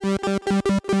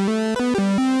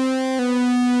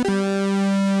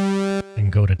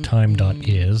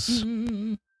time.is.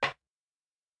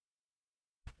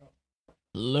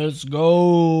 Let's go.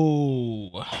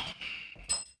 All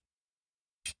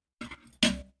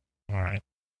right.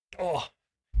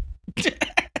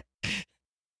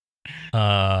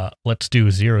 Let's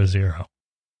do 00.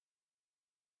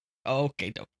 Okay,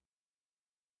 dope.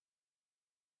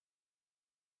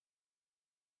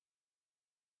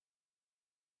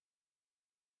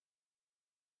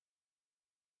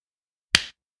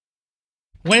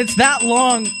 When it's that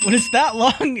long, it's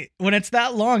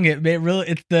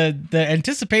the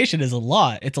anticipation is a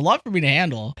lot. It's a lot for me to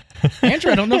handle.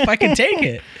 Andrew, I don't know if I can take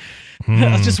it.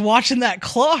 I was just watching that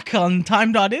clock on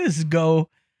time.is go.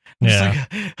 I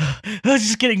was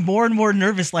just getting more and more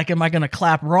nervous. Like, am I going to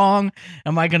clap wrong?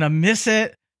 Am I going to miss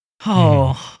it?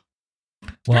 Oh,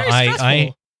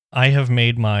 well, I have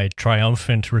made my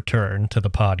triumphant return to the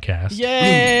podcast.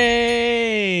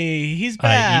 Yay! He's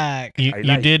back.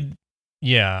 You did.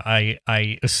 Yeah,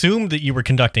 I assumed that you were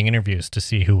conducting interviews to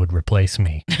see who would replace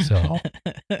me. So,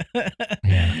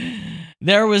 yeah.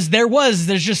 There's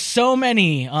just so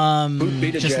many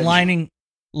just lining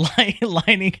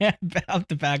out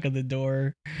the back of the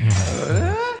door. Did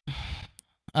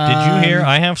you hear?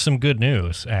 I have some good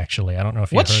news, actually. I don't know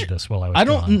if you heard this while I was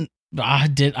gone.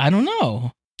 I don't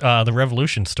know. The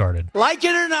revolution started. Like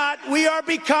it or not, we are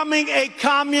becoming a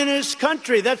communist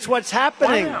country. That's what's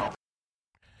happening. Wow.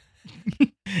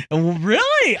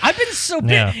 Really? I've been so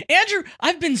busy. Andrew,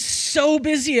 I've been so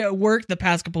busy at work the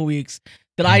past couple weeks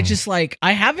that I just I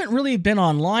haven't really been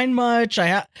online much.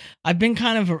 I've been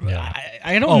kind of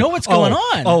I don't know what's going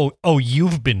on. Oh,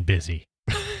 you've been busy.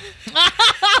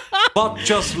 But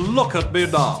just look at me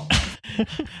now.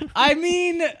 I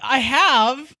mean, I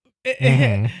have.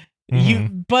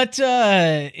 But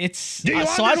it's. Do you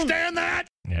understand that?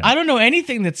 Yeah. I don't know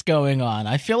anything that's going on.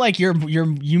 I feel like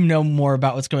you know more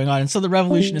about what's going on, and so the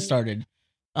revolution has started.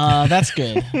 That's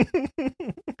good.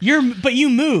 But you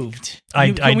moved.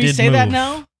 Can we say that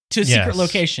now? To a secret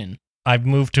location. I've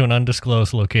moved to an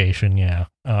undisclosed location. Yeah.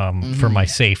 For my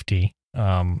safety.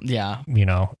 Yeah. You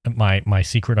know, my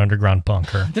secret underground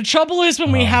bunker. The trouble is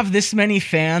when we have this many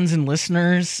fans and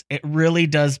listeners, it really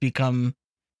does become.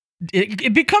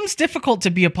 It becomes difficult to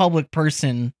be a public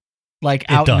person, like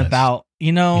out and about,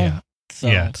 you know? Yeah. So.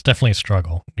 Yeah, it's definitely a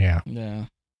struggle. Yeah. Yeah.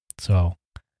 So,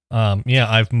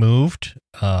 I've moved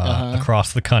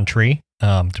across the country.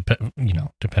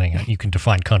 Depending on, you can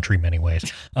define country many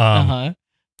ways.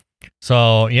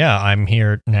 So, I'm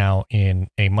here now in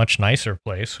a much nicer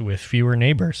place with fewer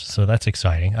neighbors. So that's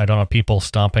exciting. I don't have people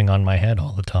stomping on my head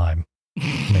all the time.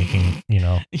 Making,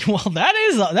 well,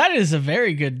 that is a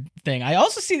very good thing. I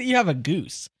also see that you have a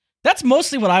goose. That's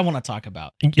mostly what I want to talk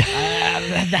about.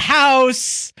 The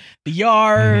house, the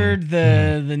yard,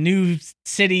 the new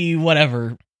city,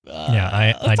 whatever.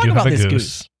 I do have a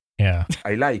goose. Yeah,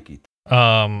 I like it.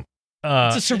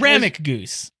 It's a ceramic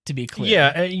goose, to be clear.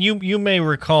 Yeah, you may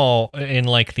recall in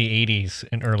like the 80s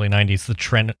and early 90s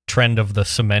the trend of the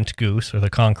cement goose or the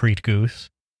concrete goose.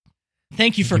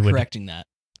 Thank you for correcting that.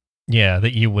 Yeah,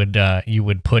 that you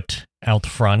would put out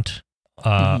front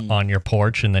on your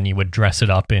porch, and then you would dress it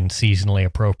up in seasonally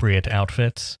appropriate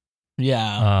outfits.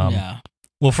 Yeah.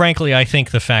 Well, frankly, I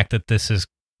think the fact that this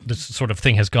sort of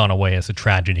thing has gone away is a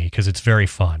tragedy because it's very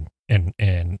fun and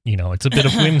it's a bit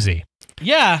of whimsy.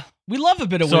 Yeah, we love a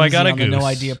bit of whimsy. So I got a on goose. The No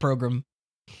Idea program.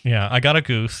 Yeah, I got a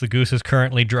goose. The goose is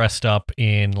currently dressed up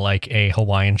in like a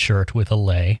Hawaiian shirt with a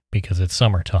lei because it's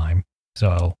summertime.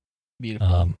 So.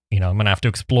 Beautiful. I'm gonna have to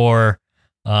explore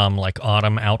like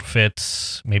autumn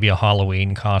outfits, maybe a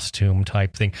Halloween costume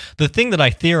type thing. The thing that I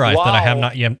theorized that I have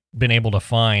not yet been able to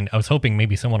find, I was hoping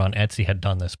maybe someone on Etsy had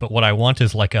done this, but what I want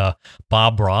is like a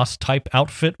Bob Ross type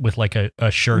outfit with like a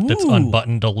shirt that's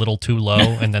unbuttoned a little too low,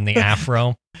 and then the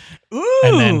afro.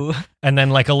 Ooh. And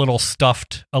then like a little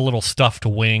stuffed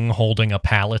wing holding a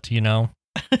pallet, So,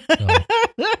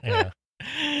 yeah.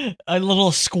 A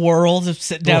little squirrel to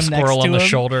sit down next to him. Squirrel on the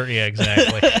shoulder. Yeah,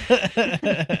 exactly.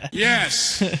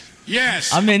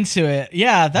 Yes. I'm into it.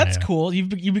 Yeah, that's cool. You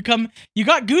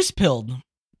got goose pilled.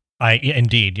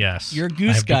 Indeed, yes. You're a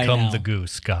goose guy now. I've become the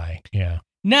goose guy. Yeah.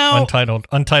 Now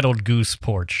untitled goose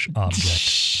porch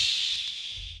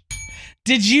object.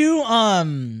 Did you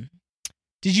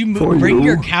bring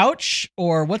your couch,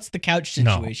 or what's the couch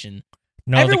situation?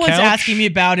 No, everyone's asking me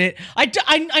about it.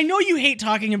 I know you hate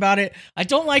talking about it. I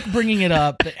don't like bringing it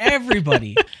up, but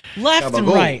everybody, left and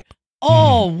right,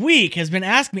 all week has been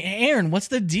asking me, hey, Aaron, what's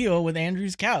the deal with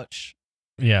Andrew's couch?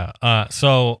 Yeah.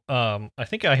 So I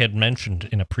think I had mentioned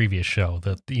in a previous show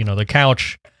that the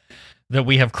couch that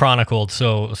we have chronicled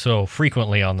so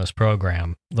frequently on this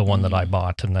program, the one that I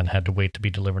bought and then had to wait to be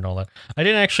delivered and all that. I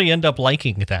didn't actually end up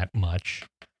liking that much.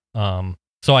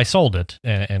 So I sold it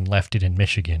and left it in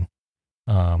Michigan.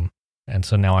 And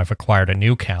so now I've acquired a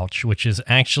new couch, which is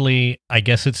actually, I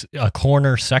guess it's a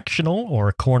corner sectional or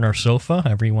a corner sofa,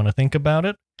 however you want to think about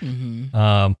it.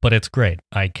 Mm-hmm. But it's great.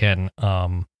 I can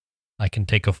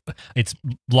take it's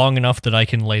long enough that I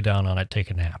can lay down on it,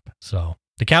 take a nap. So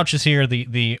the couch is here.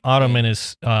 The ottoman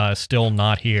is still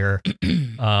not here.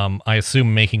 I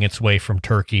assume making its way from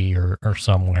Turkey or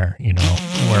somewhere,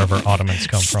 wherever ottomans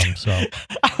come from. So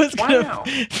I was gonna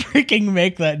freaking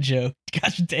make that joke.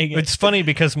 Gosh dang it! It's funny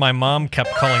because my mom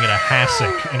kept calling it a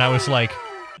hassock, and I was like,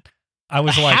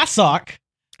 hassock.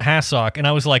 Hassock, and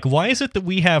I was like, why is it that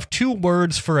we have two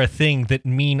words for a thing that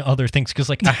mean other things? Because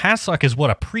like a hassock is what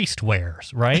a priest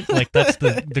wears, right? Like that's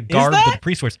the garb that a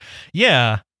priest wears.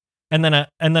 Yeah. And then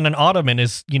an ottoman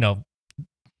is,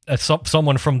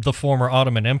 someone from the former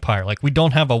Ottoman Empire. Like we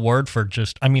don't have a word for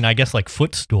just, I guess like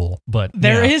footstool, but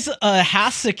there is a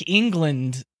hassock,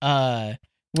 England,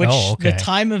 which the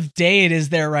time of day it is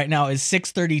there right now is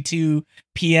 6:32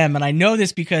 p.m. And I know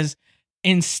this because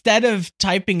instead of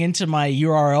typing into my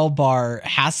URL bar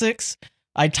hassocks,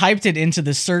 I typed it into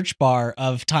the search bar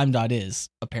of time.is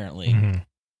apparently. Mm-hmm.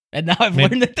 And now I've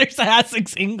learned that there's a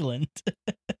hassocks, England.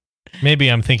 Maybe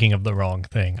I'm thinking of the wrong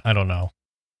thing. I don't know.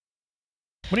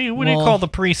 What do you call the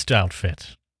priest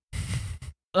outfit?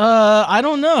 I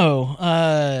don't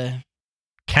know.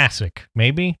 Cassock,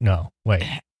 maybe? No, wait.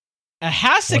 A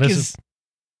hassock is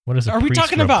what is a Are we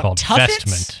talking about called? tuffets?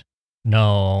 Vestment.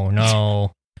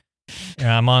 No.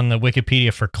 Yeah, I'm on the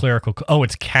Wikipedia for clerical. Oh,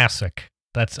 it's cassock.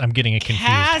 I'm getting it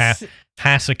confused.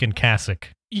 Hassock and cassock.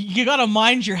 You gotta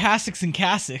mind your hassocks and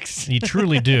cassocks. You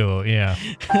truly do, yeah.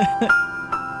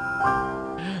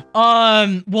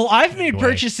 Well, I've made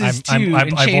purchases too.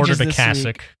 I've ordered a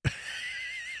cassock.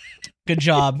 Good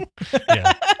job.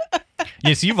 Yeah.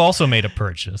 Yes, you've also made a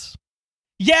purchase.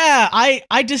 Yeah,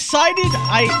 I decided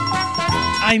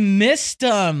I missed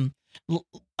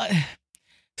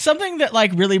something that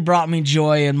like really brought me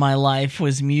joy in my life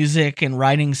was music and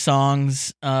writing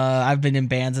songs. I've been in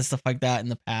bands and stuff like that in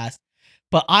the past,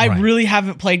 but I really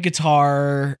haven't played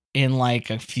guitar in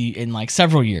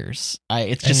several years.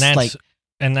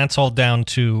 And that's all down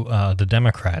to the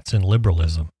Democrats and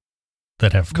liberalism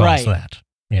that have caused that.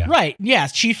 Yeah. Right. Yeah.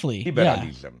 Chiefly.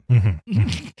 Liberalism. Yeah.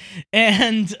 Mm-hmm.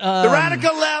 And the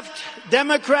radical left,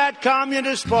 Democrat,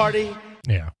 Communist Party.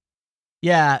 Yeah.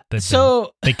 Yeah.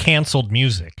 They canceled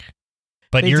music,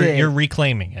 but you're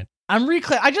reclaiming it.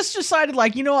 I just decided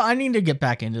I need to get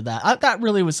back into that. That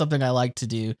really was something I like to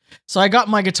do. So I got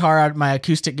my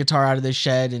acoustic guitar out of the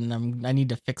shed, and I need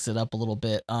to fix it up a little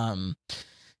bit.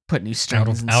 Put new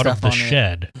strings out of the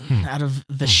shed. Out of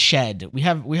the shed. We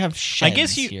have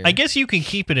sheds here. I guess you can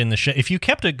keep it in the shed. If you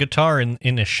kept a guitar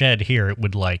in a shed here, it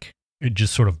would it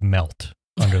just sort of melt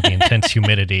under the intense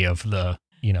humidity of the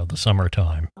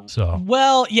summertime. So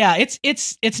well, yeah,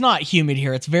 it's not humid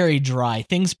here. It's very dry.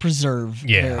 Things preserve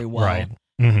very well. Right.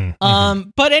 Mm-hmm,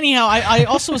 but anyhow, I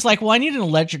also was like, well, I need an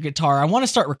electric guitar. I want to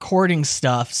start recording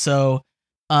stuff. So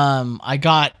I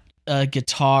got a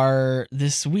guitar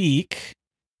this week.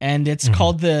 And it's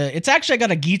called it's actually, I got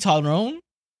a Guitarron.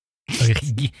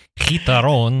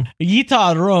 Guitarron.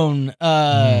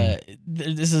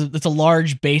 It's a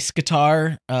large bass guitar,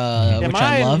 which I love. Am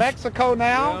I in Mexico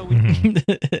now?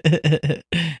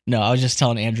 No, I was just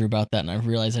telling Andrew about that, and I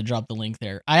realized I dropped the link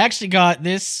there. I actually got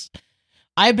this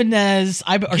Ibanez.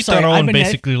 Guitarron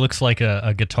basically looks like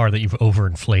a guitar that you've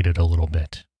overinflated a little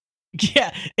bit.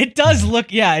 Yeah, it does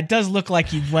look. Yeah, it does look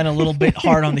like you went a little bit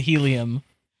hard on the helium.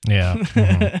 Yeah.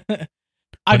 Mm-hmm.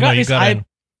 I got this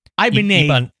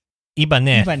Ibanez.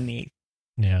 Ibanez.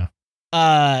 Yeah.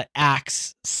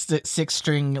 Axe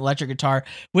 6-string electric guitar,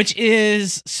 which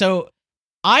is so.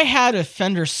 I had a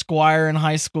Fender Squier in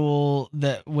high school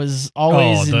that was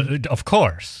always. Of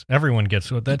course, everyone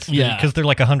gets what that's because they're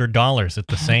like $100 at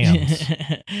the Sam's,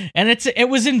 and it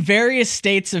was in various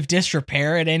states of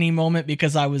disrepair at any moment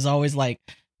because I was always like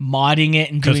modding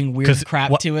it and doing weird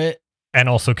crap to it. And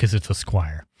also because it's a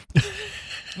Squier.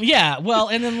 Yeah, well,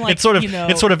 and then like it sort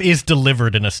of is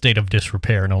delivered in a state of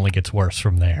disrepair and only gets worse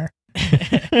from there.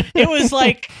 It was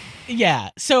like,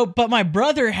 yeah. So, but my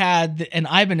brother had an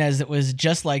Ibanez that was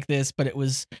just like this, but it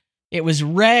was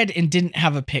red and didn't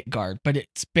have a pick guard, but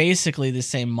it's basically the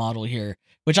same model here,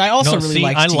 which I also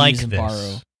like to use and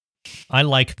borrow. I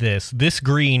like this. This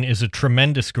green is a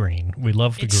tremendous green. We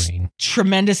love the green.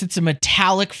 Tremendous. It's a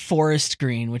metallic forest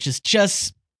green, which is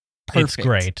just perfect. It's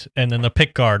great. And then the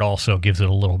pick guard also gives it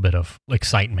a little bit of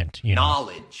excitement,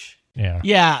 Knowledge. Yeah.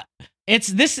 Yeah. It's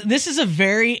this is a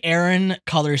very Aaron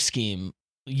color scheme.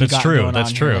 That's true.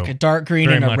 That's true. Like a dark green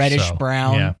very and a reddish so.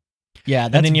 brown. Yeah,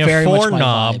 that's and then you very have four much my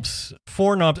knobs. vibe.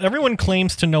 4 knobs. Everyone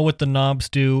claims to know what the knobs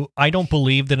do. I don't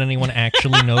believe that anyone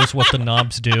actually knows what the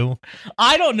knobs do.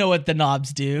 I don't know what the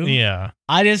knobs do. Yeah.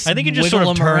 I think you just sort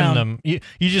of turn them. You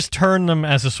just turn them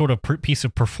as a sort of piece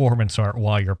of performance art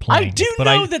while you're playing. I do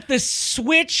know that the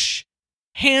switch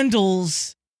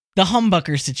handles the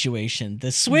humbucker situation.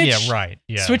 The switch, yeah, right,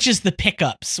 yeah, switches the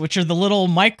pickups, which are the little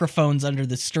microphones under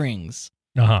the strings.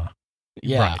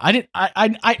 Yeah, right. I didn't.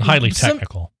 I highly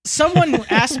technical. Someone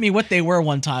asked me what they were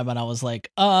one time, and I was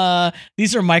like,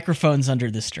 these are microphones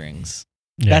under the strings.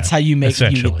 Yeah, that's how you get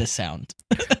the sound."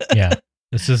 Yeah.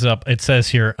 This is up. It says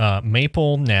here,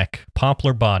 maple neck,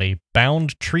 poplar body,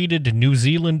 bound treated New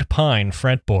Zealand pine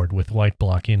fretboard with white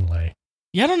block inlay.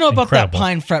 Yeah, I don't know about Incredible. that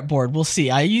pine fretboard. We'll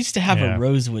see. I used to have a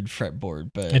rosewood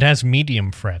fretboard, but it has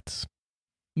medium frets.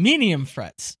 Medium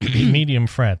frets. Medium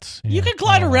frets. You could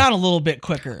glide around a little bit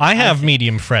quicker. I have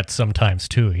medium frets sometimes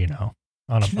too, you know,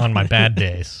 on my bad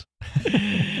days.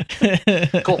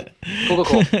 Cool.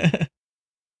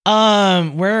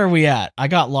 Where are we at? I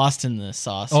got lost in the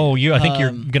sauce. Oh, I think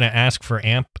you're gonna ask for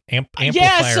amplifier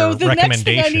yeah, so the next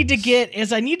thing I need to get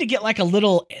is I need to get like a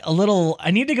little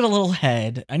I need to get a little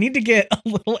head. I need to get a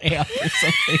little amp or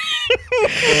something.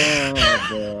 Oh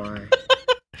boy.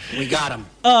 We got him.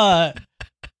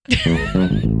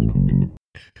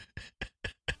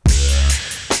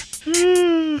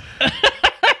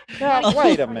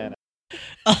 Wait a minute.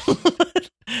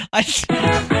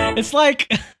 It's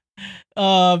like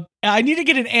I need to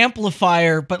get an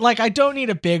amplifier, but like I don't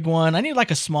need a big one. I need like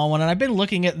a small one, and I've been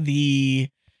looking at the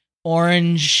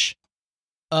orange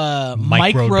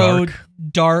micro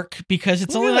dark because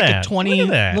it's only like a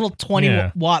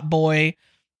 20 watt boy.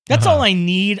 That's all I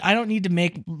need. I don't need to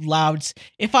make louds.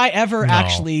 If I ever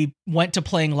actually went to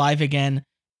playing live again,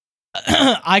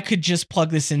 I could just plug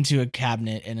this into a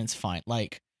cabinet and it's fine.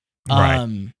 Like,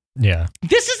 yeah.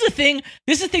 This is the thing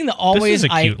that always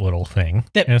this is a cute little thing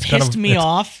that pissed me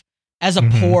off as a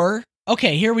poor.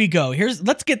 Okay, here we go.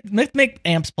 Let's make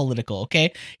amps political.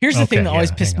 Okay, here's the thing that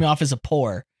always pissed me off as a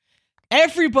poor.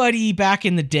 Everybody back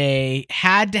in the day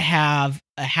had to have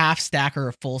a half stack or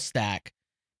a full stack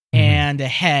and a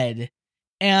head.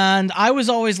 And I was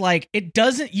always like, the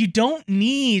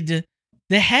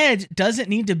head doesn't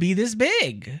need to be this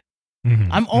big.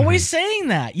 I'm always saying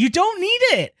that. You don't need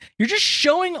it. You're just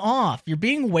showing off. You're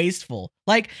being wasteful.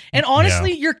 Like, and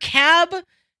honestly, your cab,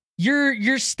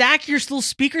 your stack, your little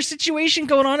speaker situation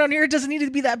going on down here, it doesn't need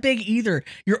to be that big either.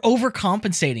 You're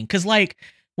overcompensating. Cause like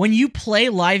when you play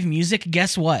live music,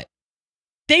 guess what?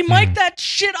 They mic that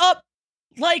shit up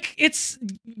like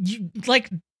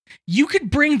you could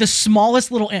bring the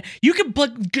smallest little you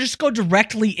could just go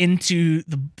directly into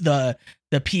the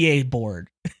PA board.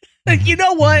 Like, you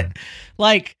know what?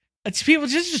 Like, it's people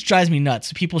just drives me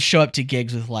nuts. People show up to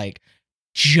gigs with like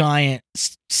giant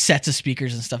sets of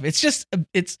speakers and stuff. It's just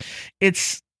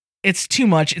it's too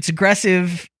much. It's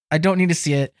aggressive. I don't need to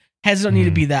see it. Heads don't need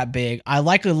to be that big. I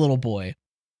like a little boy.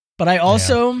 But I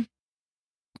also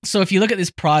so if you look at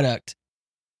this product,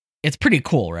 it's pretty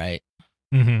cool, right?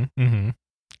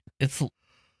 It's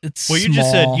well,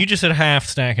 small. you just said half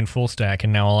stack and full stack,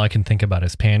 and now all I can think about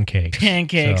is pancakes.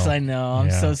 Pancakes, so, I know. I'm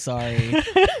so sorry.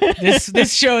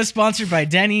 This show is sponsored by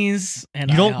Denny's, and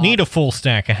you don't need a full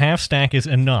stack. A half stack is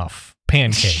enough.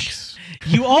 Pancakes.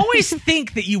 You always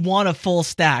think that you want a full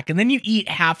stack, and then you eat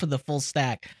half of the full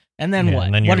stack, and then what?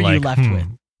 And then what are you left with?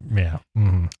 Yeah.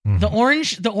 The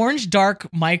orange dark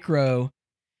micro.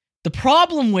 The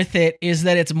problem with it is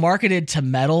that it's marketed to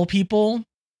metal people.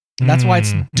 That's why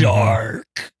it's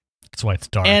dark. That's why it's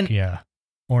dark. And,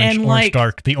 orange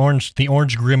dark. The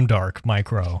orange grim dark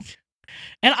micro.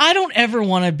 And I don't ever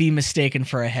want to be mistaken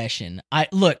for a Hessian. I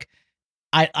love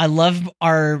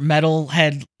our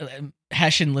metalhead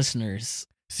Hessian listeners.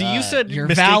 See, you said you're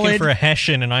mistaken valid for a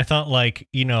Hessian, and I thought like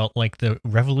the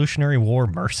Revolutionary War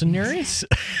mercenaries.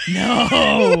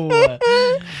 No.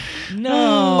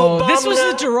 This was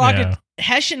the derogatory. Yeah.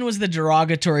 Hessian was the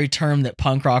derogatory term that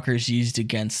punk rockers used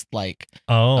against like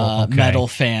okay. metal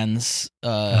fans.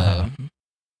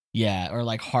 Yeah, or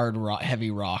like hard rock,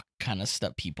 heavy rock kind of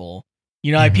stuff. People,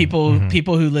 you know, like people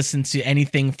who listen to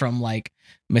anything from like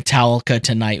Metallica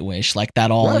to Nightwish, like that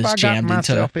all is jammed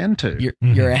into.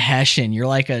 You're a Hessian.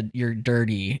 You're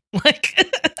dirty. Like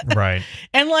right.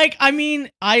 And like, I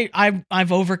mean,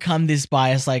 I've overcome this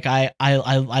bias. Like I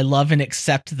love and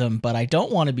accept them, but I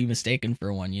don't want to be mistaken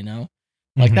for one, you know?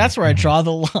 Like that's where I draw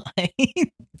the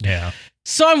line. Yeah.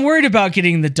 So I'm worried about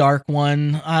getting the dark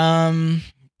one.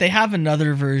 They have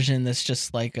another version that's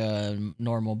just like a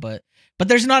normal, but but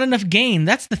there's not enough gain.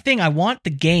 That's the thing. I want the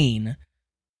gain,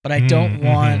 but I don't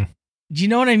want. Do you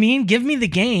know what I mean? Give me the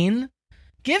gain.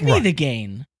 Give me the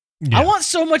gain. Yeah. I want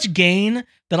so much gain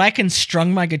that I can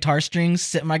strum my guitar strings,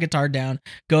 sit my guitar down,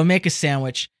 go make a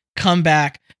sandwich, come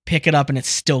back, pick it up, and it's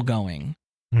still going.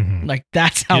 Like,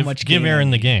 that's how much gain. Give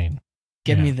Aaron the gain.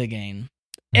 Give me the gain.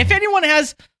 If anyone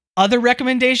has other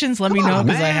recommendations, let me know,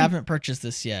 because I haven't purchased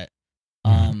this yet.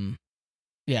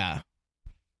 Yeah.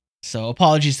 So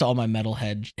apologies to all my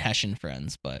metalhead Hessian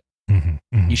friends, but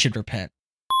you should repent.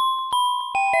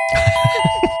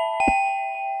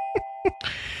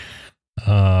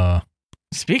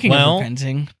 Speaking of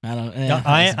repenting,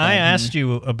 I asked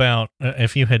you about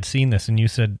if you had seen this, and you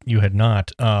said you had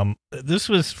not. This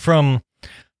was from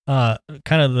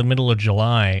kind of the middle of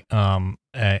July.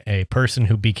 A person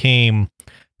who became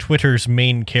Twitter's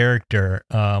main character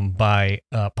by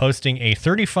posting a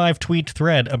 35 tweet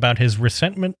thread about his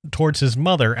resentment towards his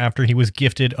mother after he was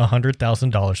gifted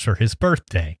 $100,000 for his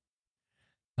birthday.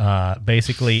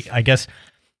 Basically, I guess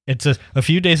it's a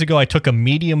few days ago, I took a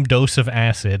medium dose of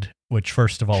acid, which,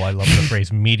 first of all, I love the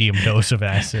phrase medium dose of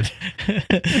acid.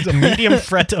 It's a medium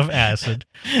threat of acid,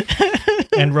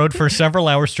 and rode for several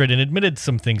hours straight and admitted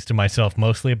some things to myself,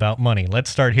 mostly about money. Let's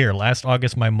start here. Last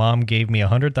August, my mom gave me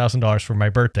 $100,000 for my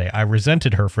birthday. I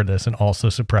resented her for this and also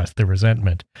suppressed the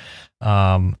resentment.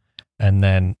 And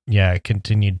then, I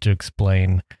continued to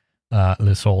explain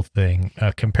this whole thing,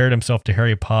 compared himself to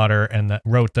Harry Potter, and that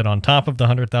wrote that on top of the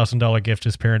 $100,000 gift,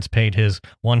 his parents paid his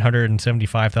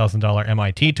 $175,000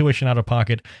 MIT tuition out of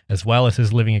pocket, as well as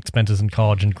his living expenses in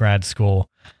college and grad school.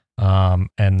 And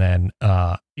then,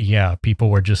 people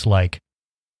were just like,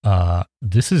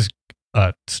 this is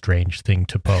a strange thing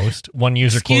to post. One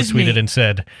user quote tweeted and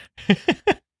said,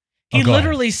 he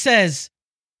literally says,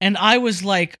 and I was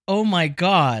like, oh my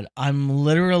God, I'm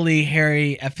literally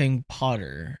Harry effing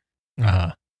Potter.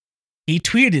 He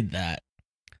tweeted that.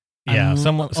 Yeah,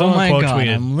 someone quote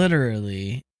tweeted. I'm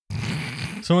literally.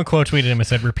 Someone quote tweeted him and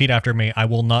said, "Repeat after me. I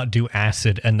will not do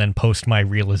acid," and then post my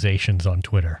realizations on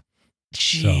Twitter.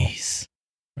 Jeez. So,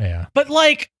 yeah. But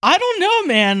like, I don't know,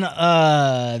 man.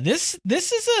 This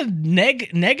is a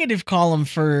negative column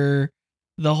for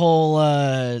the whole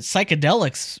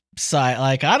psychedelics side.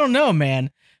 Like, I don't know,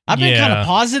 man. I've been kind of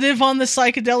positive on the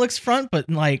psychedelics front, but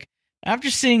like,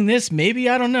 after seeing this, maybe,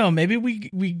 I don't know, maybe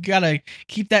we gotta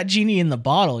keep that genie in the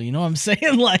bottle, you know what I'm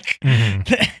saying? Like,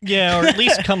 yeah, or at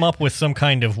least come up with some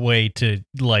kind of way to,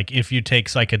 like, if you take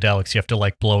psychedelics, you have to,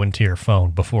 like, blow into your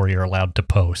phone before you're allowed to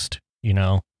post, you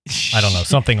know? I don't know,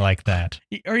 something like that.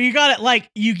 Or you got it, like,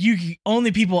 you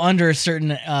only people under a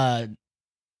certain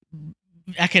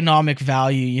economic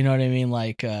value, you know what I mean?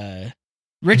 Like,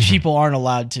 rich people aren't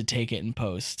allowed to take it and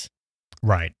post.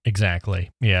 Right,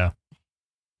 exactly, yeah.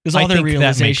 Because all their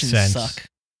realizations suck.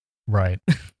 Right.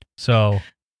 So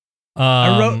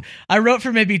I wrote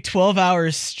for maybe 12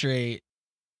 hours straight.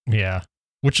 Yeah.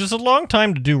 Which is a long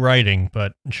time to do writing,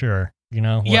 but sure, you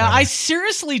know. Whatever. Yeah, I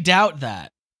seriously doubt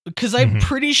that. Because I'm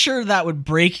pretty sure that would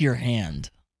break your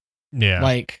hand. Yeah.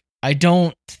 Like, I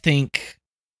don't think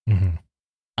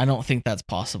that's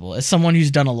possible. As someone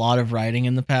who's done a lot of writing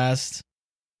in the past,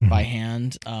 by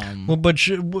hand. Well, but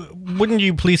wouldn't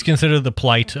you please consider the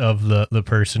plight of the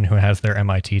person who has their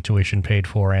MIT tuition paid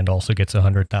for and also gets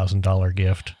 $100,000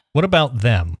 gift? What about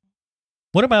them?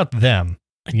 What about them?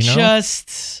 You know?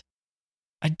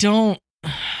 I don't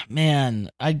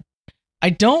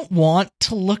want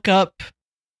to look up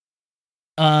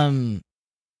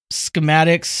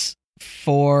schematics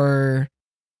for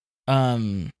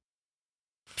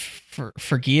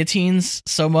guillotines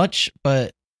so much,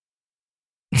 but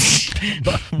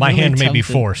my really hand may be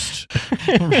forced.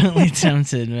 I'm really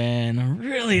tempted, man. I'm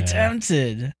really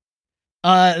tempted.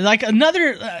 Like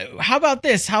another. How about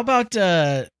this? How about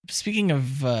speaking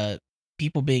of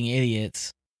people being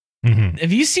idiots?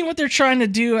 Have you seen what they're trying to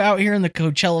do out here in the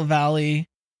Coachella Valley?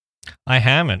 I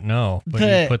haven't, no. But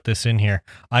you put this in here.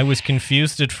 I was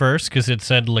confused at first because it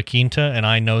said La Quinta, and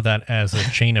I know that as a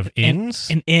chain of inns.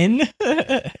 An inn?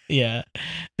 Yeah.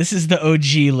 This is the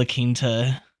OG La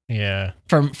Quinta. Yeah.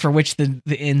 For which the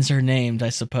inns are named, I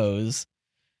suppose.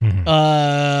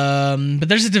 But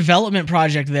there's a development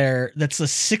project there that's a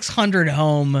 600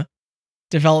 home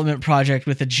development project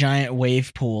with a giant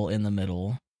wave pool in the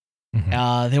middle.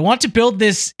 They want to build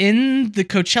this in the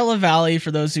Coachella Valley.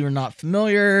 For those who are not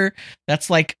familiar, that's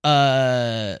like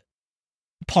Palm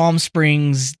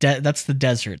Springs. That's the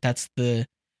desert. That's the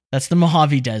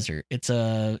Mojave Desert. It's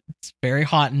very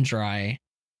hot and dry.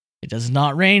 It does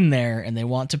not rain there, and they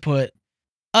want to put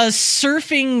a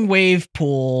surfing wave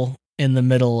pool in the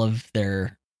middle of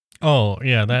their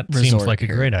that seems like a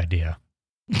great idea.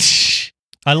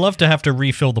 I love to have to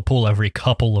refill the pool every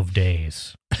couple of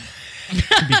days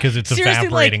because it's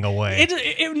evaporating away.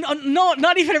 No,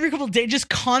 not even every couple of days, just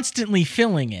constantly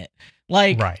filling it.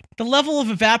 Like right. The level of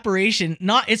evaporation,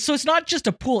 it's not just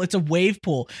a pool, it's a wave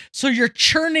pool. So you're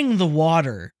churning the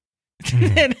water.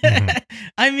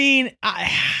 I mean,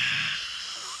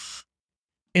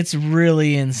 it's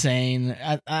really insane.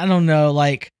 I don't know,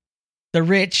 like the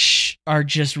rich are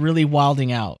just really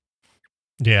wilding out.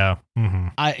 Yeah.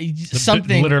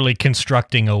 Something literally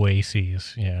constructing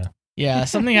oases. Yeah. Yeah,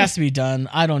 something has to be done.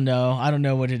 I don't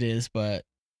know what it is, but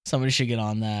somebody should get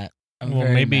on that.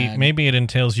 Maybe it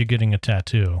entails you getting a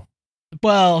tattoo.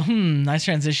 Well, nice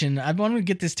transition. I want to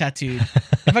get this tattooed.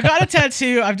 If I got a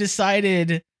tattoo, I've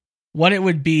decided what it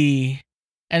would be,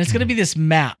 and it's going to be this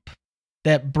map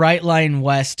that Brightline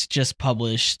West just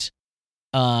published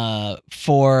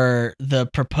for the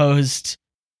proposed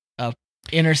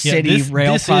inner city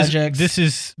rail project. This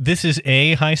is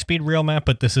a high-speed rail map,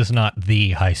 but this is not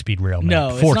the high-speed rail map.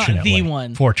 No, fortunately. It's not the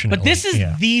one. Fortunately. But this is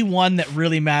the one that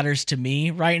really matters to me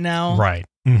right now. Right.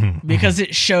 Because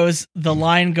it shows the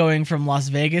line going from Las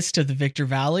Vegas to the Victor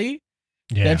Valley,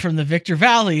 then from the Victor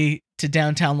Valley to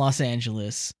downtown Los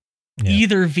Angeles,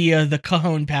 either via the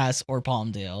Cajon Pass or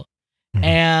Palmdale.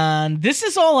 And this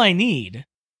is all I need.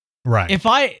 Right. If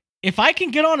I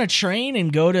can get on a train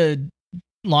and go to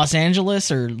Los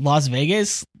Angeles or Las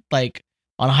Vegas, like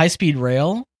on a high-speed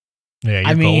rail,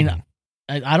 I mean, golden.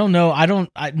 I don't know.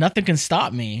 Nothing can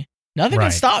stop me. Nothing can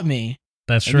stop me.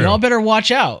 That's true. Y'all better watch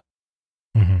out.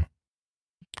 Yeah,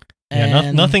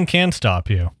 nothing can stop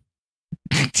you.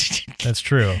 That's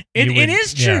true. It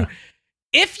is true.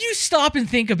 If you stop and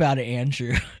think about it,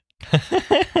 Andrew.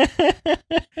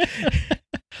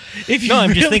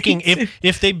 I'm just thinking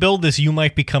if they build this, you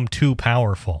might become too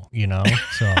powerful,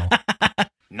 So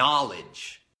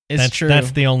knowledge. It's true.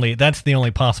 That's the only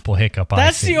possible hiccup.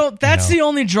 That's the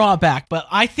only drawback. But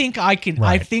I think I can.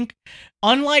 Right. I think,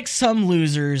 unlike some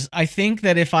losers, I think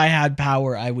that if I had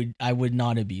power, I would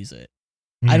not abuse it.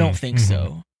 I don't think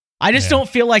so. I just don't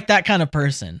feel like that kind of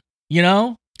person.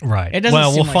 Right. It doesn't.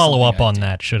 Well, we'll like follow up on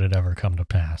that should it ever come to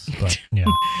pass. But yeah.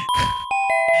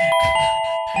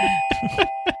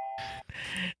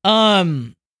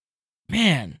 Man,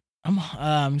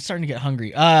 I'm starting to get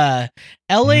hungry.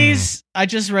 LA's. I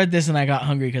just read this and I got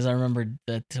hungry because I remembered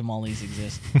that tamales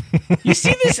exist. You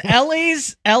see this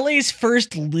LA's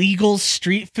first legal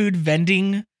street food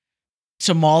vending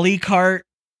tamale cart.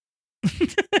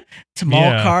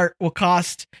 Cart will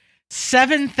cost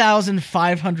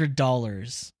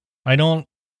 $7,500. I don't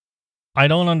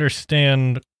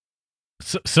understand.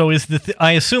 So is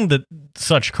I assume that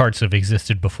such carts have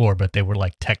existed before, but they were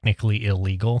like technically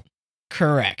illegal.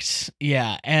 Correct.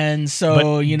 Yeah, and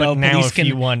so but police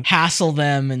can hassle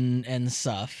them and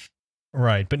stuff.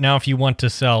 Right, but now if you want to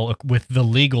sell with the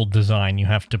legal design, you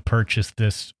have to purchase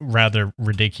this rather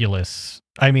ridiculous.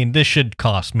 I mean, this should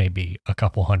cost maybe a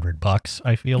couple $100.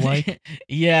 I feel like.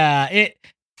 Yeah,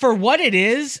 for what it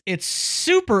is, it's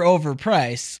super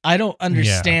overpriced. I don't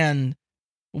understand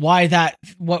why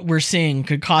what we're seeing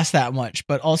could cost that much,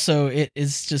 but also it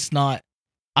is just not.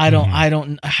 I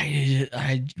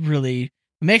really, it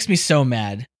makes me so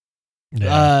mad.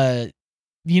 Yeah.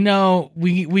 We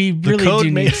really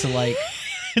do need to like.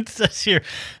 It says here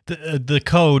the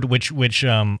code which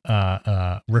requires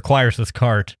this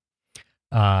cart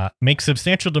makes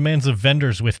substantial demands of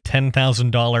vendors with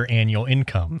 $10,000 annual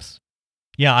incomes.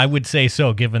 Yeah, I would say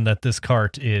so, given that this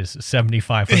cart is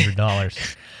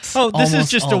 $7,500. Oh, this is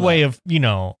just a way of,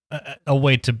 a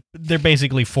way to. They're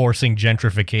basically forcing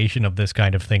gentrification of this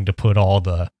kind of thing to put all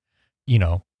the,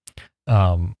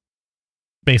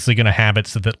 basically going to have it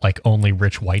so that like only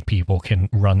rich white people can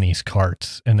run these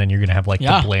carts, and then you're going to have like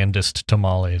the blandest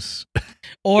tamales.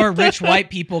 Or rich white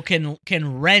people can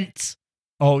rent.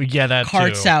 Oh yeah, that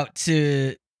carts too. Out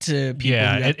to people.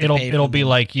 Yeah, it'll be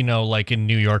like like in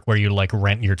New York where you like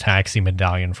rent your taxi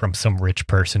medallion from some rich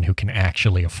person who can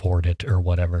actually afford it or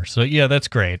whatever. So yeah, that's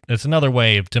great. It's another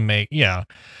way to make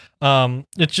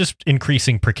it's just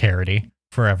increasing precarity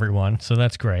for everyone. So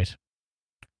that's great.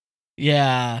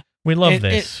 Yeah. We love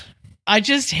this. I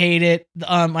just hate it.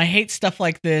 I hate stuff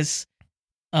like this.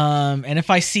 And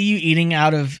if I see you eating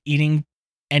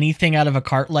anything out of a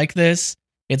cart like this,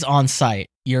 it's on site.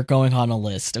 You're going on a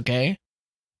list, okay?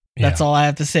 That's all I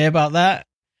have to say about that.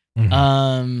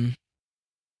 Mm-hmm.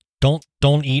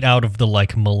 Don't eat out of the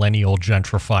like millennial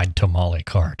gentrified tamale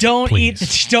cart. Don't eat the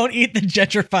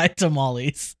gentrified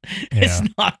tamales. Yeah. It's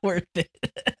not worth it.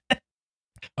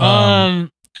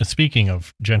 Speaking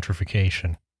of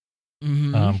gentrification.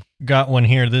 Got one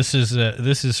here. This is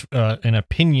an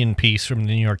opinion piece from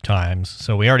the New York Times,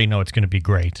 so we already know it's going to be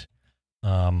great.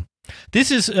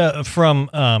 This is from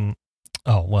it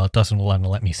doesn't want to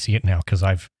let me see it now because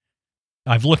I've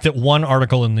looked at one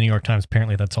article in the New York Times.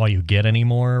 Apparently, that's all you get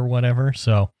anymore, or whatever.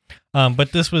 So,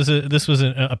 but this was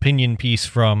an opinion piece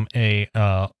from a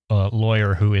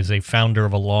lawyer who is a founder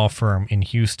of a law firm in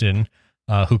Houston,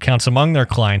 who counts among their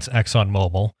clients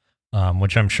ExxonMobil.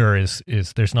 Which I'm sure is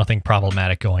there's nothing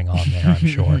problematic going on there, I'm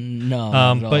sure.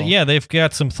 No. But yeah, they've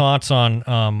got some thoughts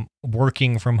on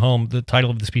working from home. The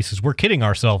title of this piece is "We're Kidding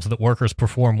Ourselves That Workers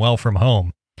Perform Well from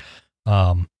Home."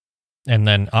 And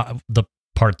then the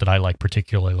part that I like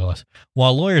particularly was,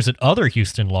 while lawyers at other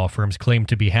Houston law firms claim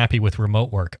to be happy with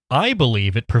remote work, I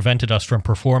believe it prevented us from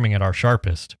performing at our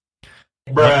sharpest.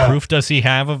 What proof does he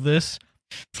have of this?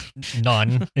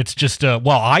 None. It's just,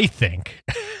 I think...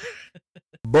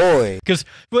 Boy. Because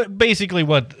basically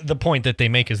what the point that they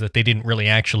make is that they didn't really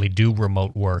actually do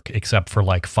remote work except for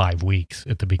like 5 weeks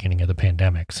at the beginning of the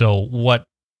pandemic. So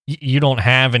you don't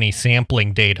have any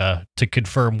sampling data to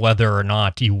confirm whether or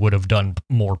not you would have done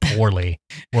more poorly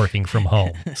working from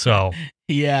home. So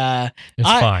yeah, it's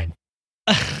fine.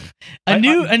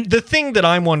 The thing that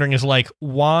I'm wondering is like,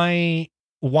 why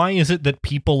is it that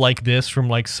people like this from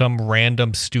like some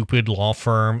random stupid law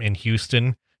firm in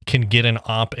Houston can get an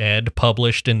op-ed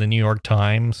published in the New York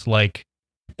Times? Like,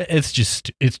 it's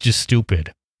just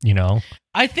stupid, you know?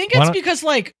 I think it's because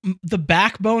like the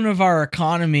backbone of our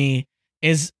economy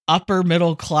is upper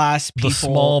middle class people, the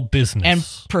small business and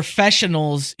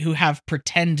professionals who have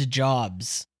pretend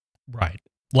jobs. Right.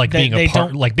 Like being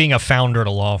a founder at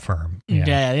a law firm.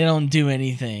 Yeah, they don't do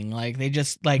anything. Like they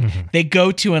just they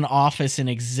go to an office and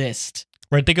exist.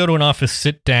 Right, they go to an office,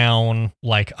 sit down,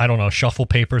 like, I don't know, shuffle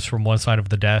papers from one side of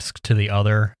the desk to the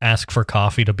other, ask for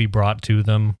coffee to be brought to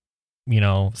them, you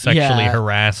know, sexually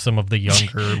harass some of the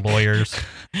younger lawyers.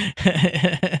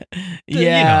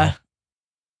 Yeah.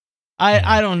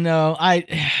 I don't know.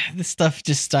 This stuff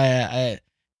just it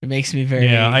makes me very...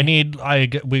 Yeah,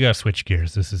 we gotta switch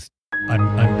gears. This is...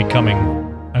 I'm becoming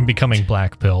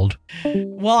black-pilled.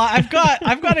 Well, I've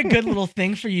got a good little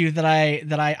thing for you that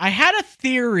I had a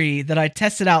theory that I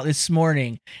tested out this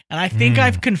morning, and I think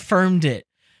I've confirmed it.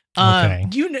 Okay.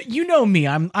 You know me.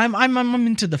 I'm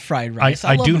into the fried rice.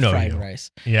 I love do know fried you.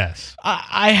 Rice. Yes.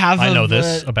 I know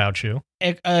this about you.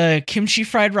 Kimchi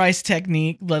fried rice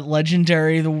technique,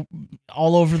 legendary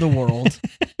all over the world.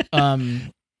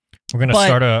 We're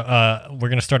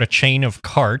gonna start a chain of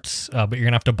carts, but you're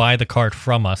gonna have to buy the cart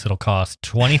from us. It'll cost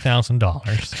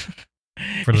 $20,000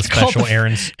 for the special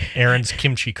Aaron's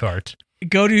kimchi cart.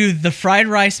 Go to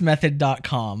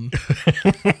thefriedricemethod.com.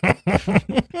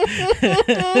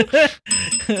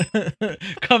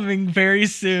 Coming very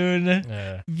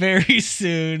soon. Very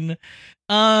soon.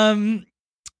 Gosh,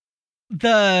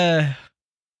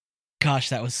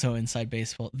 that was so inside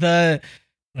baseball. The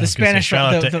Spanish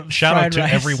shout out to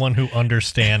rice. Everyone who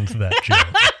understands that joke.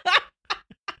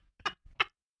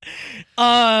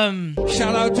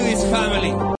 Shout out to his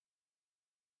family.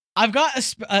 I've got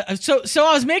so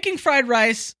I was making fried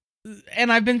rice,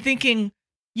 and I've been thinking,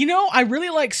 you know, I really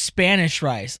like Spanish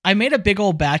rice. I made a big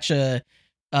old batch of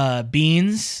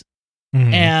beans,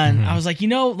 and I was like, you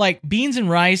know, like beans and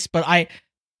rice, but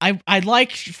I'd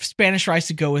like Spanish rice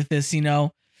to go with this, you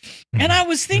know. And I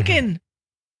was thinking,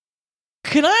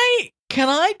 can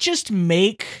I just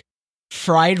make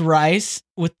fried rice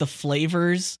with the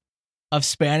flavors of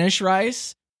Spanish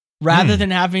rice rather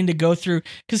than having to go through?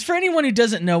 Because for anyone who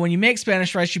doesn't know, when you make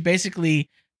Spanish rice, you basically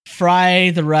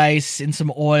fry the rice in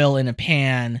some oil in a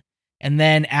pan and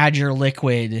then add your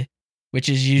liquid, which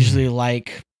is usually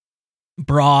like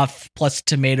broth plus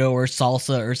tomato or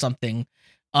salsa or something.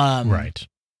 Right.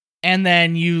 And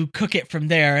then you cook it from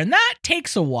there, and that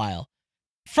takes a while.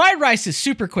 Fried rice is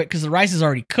super quick because the rice is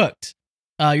already cooked.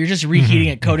 You're just reheating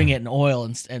it, coating it in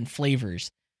oil and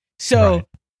flavors. So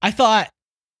I thought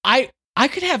I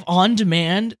could have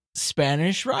on-demand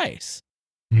Spanish rice.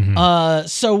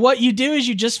 So what you do is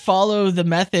you just follow the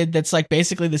method that's like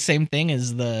basically the same thing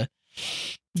as the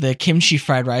kimchi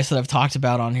fried rice that I've talked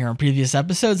about on here on previous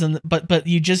episodes, but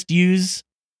you just use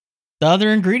the other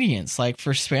ingredients like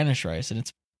for Spanish rice, and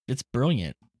it's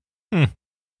brilliant.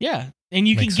 Yeah, and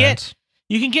you Makes can sense.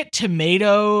 get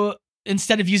tomato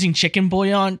instead of using chicken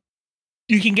bouillon.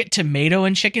 You can get tomato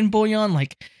and chicken bouillon,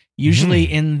 like usually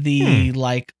in the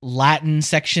like Latin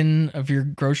section of your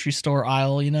grocery store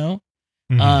aisle, you know.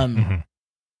 Yeah,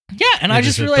 and I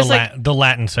just realized the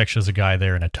Latin section is a guy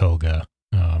there in a toga,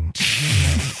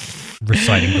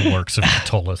 reciting the works of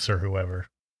Catullus or whoever.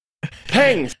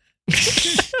 Thanks.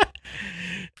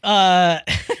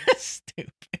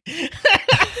 Stupid.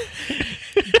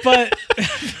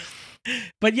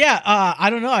 but yeah, I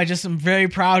don't know. I just am very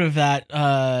proud of that.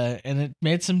 And it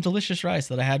made some delicious rice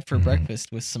that I had for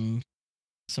breakfast with some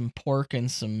pork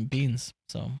and some beans.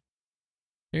 So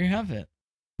there you have it.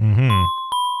 Mm-hmm.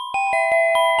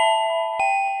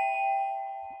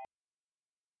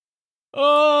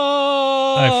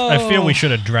 Oh, I feel we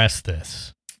should address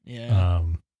this. Yeah.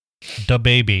 Da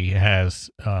Baby has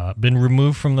been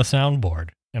removed from the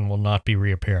soundboard and will not be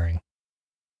reappearing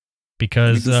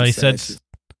because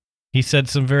he said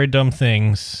some very dumb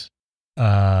things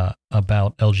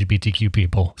about LGBTQ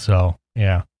people. So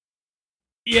yeah.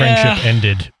 Friendship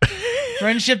ended.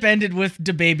 Friendship ended with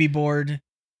Da Baby board.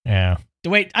 Yeah.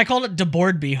 Wait, I called it Da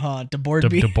Boardby, huh? Da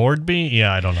Boardby. Da Boardby?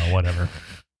 Yeah, I don't know. Whatever.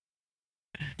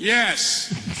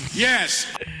 Yes.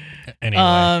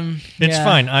 Anyway, it's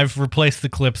fine. I've replaced the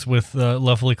clips with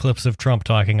lovely clips of Trump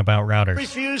talking about routers.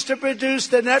 Refuse to produce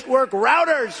the network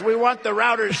routers. We want the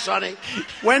routers, Sonny.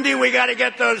 Wendy, we got to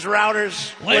get those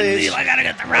routers. Wendy, please. I gotta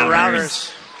get the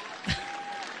routers.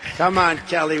 Come on,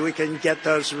 Kelly. We can get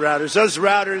those routers. Those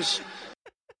routers.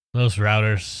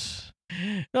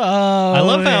 Oh, I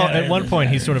love how at one point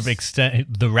he sort of extend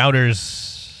the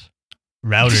routers.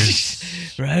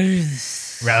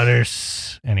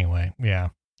 Anyway, yeah.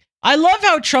 I love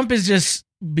how Trump is just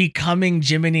becoming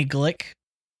Jiminy Glick.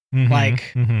 That's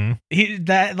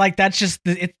just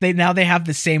now they have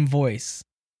the same voice.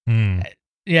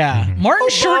 Yeah. Martin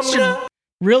Short should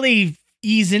really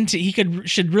ease into.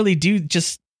 Should really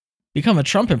just become a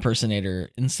Trump impersonator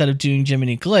instead of doing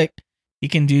Jiminy Glick. He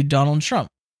can do Donald Trump.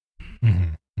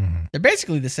 They're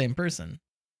basically the same person.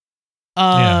 You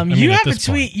have a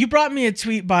tweet. You brought me a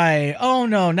tweet by. Oh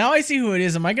no! Now I see who it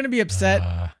is. Am I going to be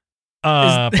upset?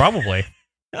 Probably.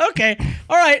 Okay.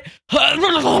 All right.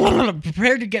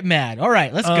 Prepared to get mad. All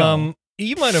right. Let's go.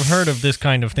 You might have heard of this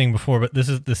kind of thing before, but this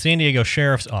is the San Diego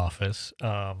Sheriff's Office.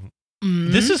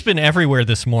 This has been everywhere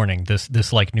this morning.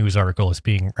 This like news article is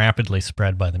being rapidly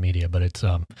spread by the media, but it's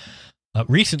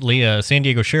recently, a San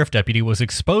Diego sheriff deputy was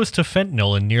exposed to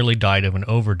fentanyl and nearly died of an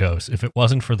overdose. If it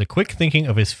wasn't for the quick thinking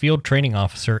of his field training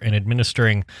officer in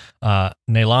administering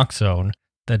naloxone,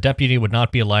 the deputy would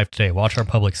not be alive today. Watch our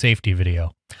public safety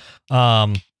video.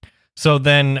 So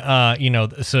then,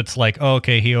 so it's like, oh,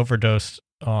 okay, he overdosed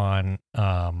on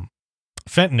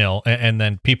fentanyl, and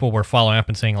then people were following up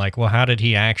and saying like, well, how did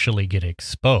he actually get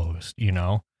exposed?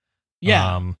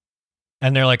 Yeah.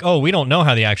 And they're like, oh, we don't know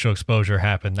how the actual exposure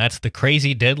happened. That's the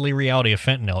crazy, deadly reality of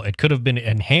fentanyl. It could have been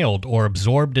inhaled or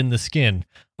absorbed in the skin.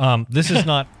 This is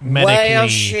not medically. Well,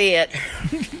 shit.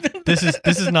 This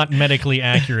is not medically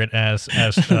accurate, as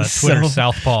Twitter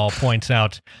Southpaw points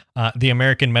out. The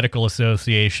American Medical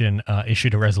Association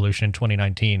issued a resolution in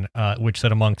 2019, which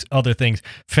said, amongst other things,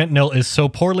 fentanyl is so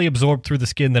poorly absorbed through the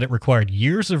skin that it required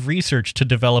years of research to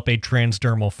develop a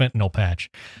transdermal fentanyl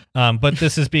patch. But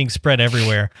this is being spread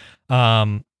everywhere.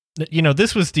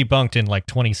 This was debunked in like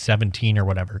 2017 or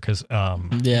whatever, because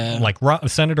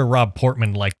Senator Rob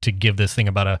Portman liked to give this thing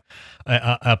about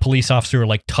a police officer who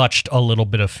like touched a little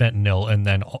bit of fentanyl and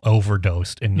then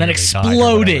overdosed and then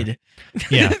exploded.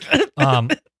 Yeah.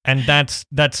 And that's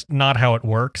not how it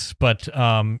works. But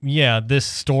this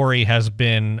story has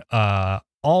been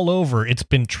all over. It's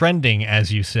been trending,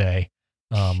 as you say,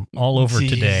 all over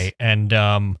today. And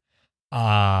So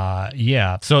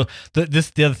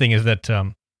the other thing is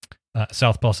that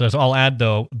Southpaw says, I'll add,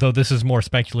 though this is more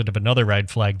speculative, another red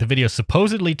flag. The video is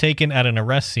supposedly taken at an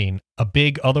arrest scene, a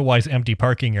big, otherwise empty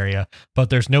parking area, but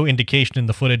there's no indication in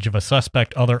the footage of a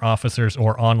suspect, other officers,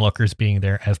 or onlookers being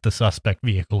there as the suspect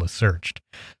vehicle is searched.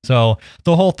 So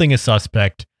the whole thing is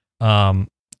suspect.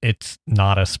 It's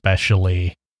not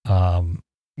especially, I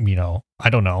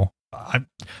don't know.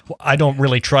 I don't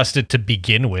really trust it to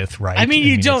begin with, right? I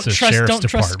mean, don't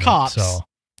trust cops. So,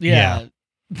 yeah.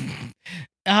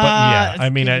 But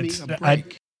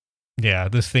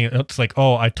this thing, it's like,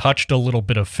 oh, I touched a little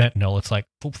bit of fentanyl. It's like,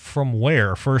 from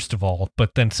where, first of all?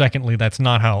 But then secondly, that's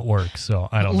not how it works. So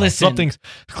I don't know. Something's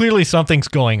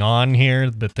going on here,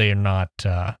 but they are not,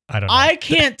 I don't know. I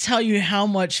can't tell you how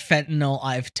much fentanyl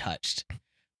I've touched.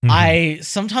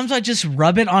 Sometimes I just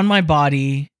rub it on my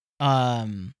body.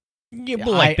 Baby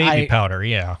powder.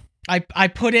 Yeah. I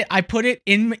put it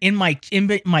in my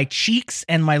cheeks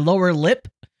and my lower lip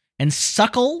and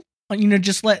suckle, like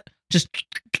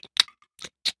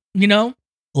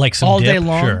some all dip, day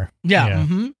long. Sure. Yeah.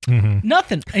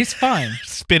 Nothing. It's fine.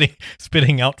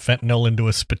 spitting out fentanyl into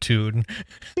a spittoon.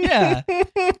 Yeah.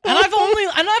 And I've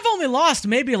only lost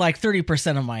maybe like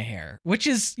 30% of my hair, which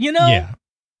is, yeah.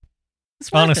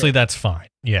 Honestly, that's fine.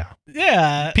 Yeah.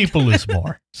 Yeah. People lose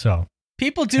more. So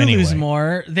People do lose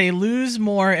more. They lose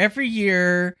more every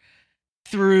year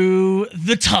through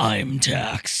the time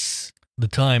tax. The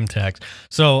time tax.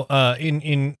 So,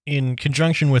 in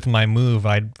conjunction with my move,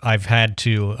 I've had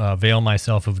to avail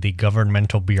myself of the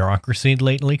governmental bureaucracy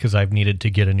lately because I've needed to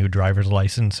get a new driver's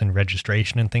license and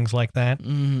registration and things like that.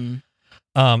 Mm-hmm.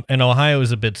 And Ohio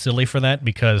is a bit silly for that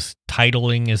because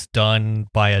titling is done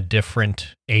by a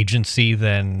different agency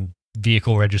than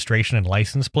vehicle registration and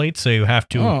license plates. So you have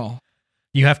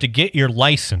to get your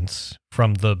license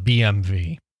from the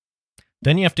BMV.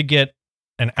 Then you have to get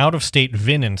an out-of-state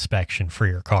VIN inspection for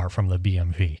your car from the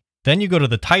BMV. Then you go to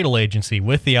the title agency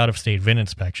with the out-of-state VIN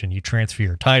inspection. You transfer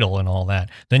your title and all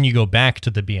that. Then you go back to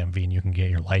the BMV and you can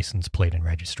get your license plate and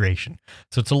registration.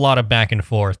 So it's a lot of back and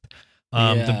forth.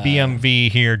 The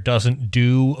BMV here doesn't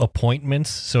do appointments,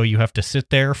 so you have to sit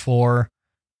there for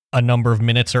a number of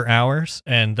minutes or hours.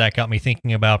 And that got me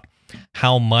thinking about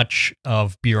how much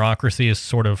of bureaucracy is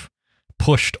sort of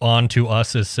pushed onto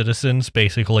us as citizens,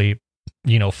 basically,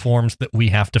 forms that we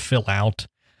have to fill out.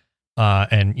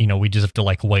 And, we just have to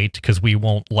wait because we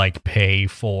won't pay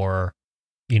for,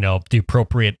 the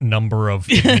appropriate number of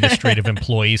administrative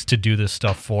employees to do this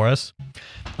stuff for us.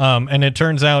 And it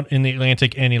turns out in The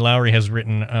Atlantic, Annie Lowrey has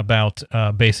written about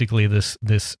basically this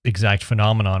exact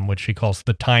phenomenon, which she calls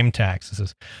the time tax. It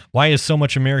says, why is so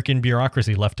much American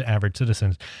bureaucracy left to average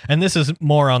citizens? And this is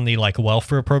more on the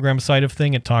welfare program side of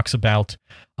thing. It talks about,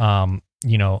 how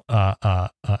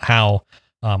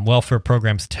welfare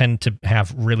programs tend to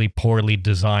have really poorly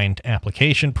designed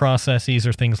application processes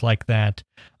or things like that.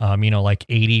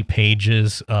 80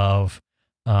 pages of,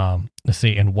 let's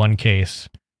see, in one case,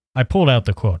 I pulled out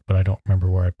the quote, but I don't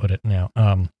remember where I put it now.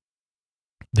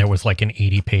 There was an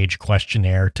 80-page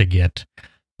questionnaire to get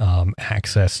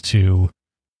access to,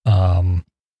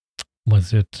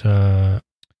 was it,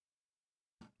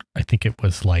 I think it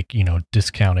was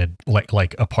discounted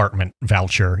apartment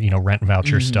voucher, rent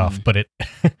voucher stuff, but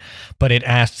it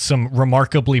asked some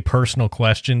remarkably personal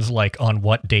questions on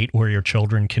what date were your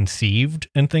children conceived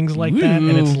and things like that.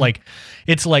 And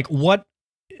it's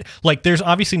what, there's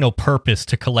obviously no purpose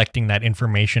to collecting that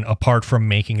information apart from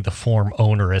making the form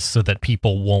onerous so that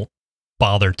people won't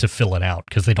bother to fill it out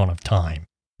because they don't have time,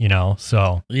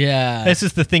 so yeah, this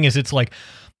is the thing is it's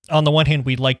on the one hand,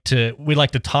 we like to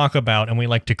talk about and we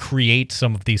like to create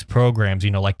some of these programs,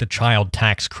 like the child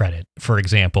tax credit, for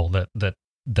example, that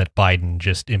Biden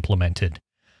just implemented,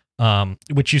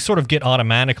 which you sort of get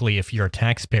automatically if you're a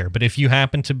taxpayer. But if you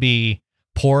happen to be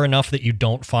poor enough that you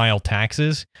don't file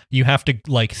taxes, you have to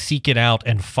seek it out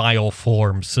and file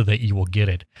forms so that you will get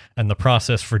it. And the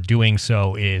process for doing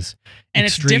so is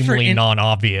extremely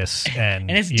non-obvious. And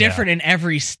it's different in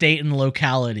every state and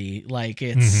locality.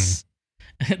 It's...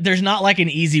 There's not an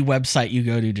easy website you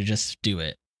go to just do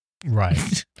it.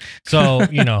 Right. So,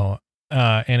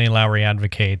 Annie Lowrey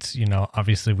advocates,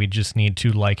 obviously we just need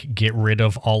to get rid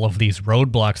of all of these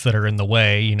roadblocks that are in the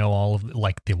way, all of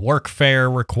the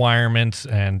workfare requirements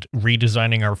and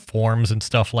redesigning our forms and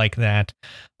stuff like that.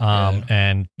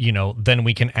 And, then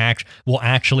we'll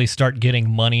actually start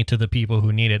getting money to the people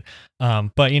who need it.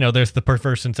 But, there's the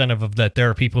perverse incentive of that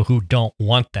there are people who don't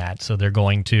want that. So they're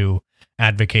going to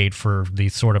advocate for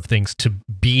these sort of things to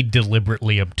be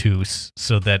deliberately obtuse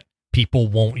so that people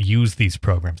won't use these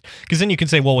programs. Because then you can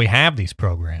say, well, we have these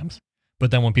programs.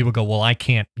 But then when people go, well, I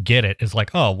can't get it, it's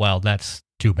oh, well, that's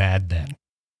too bad then.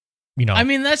 I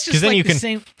mean, that's just then the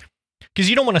same. Because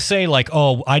you don't want to say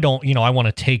oh, I don't, I want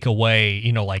to take away,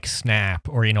 SNAP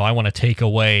or, I want to take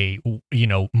away,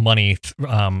 money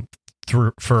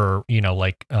for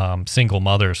single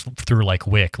mothers through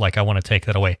WIC, I want to take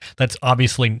that away. That's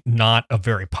obviously not a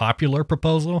very popular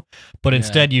proposal, but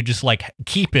instead you just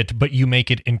keep it, but you make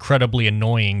it incredibly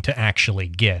annoying to actually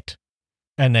get,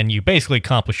 and then you basically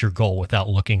accomplish your goal without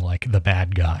looking like the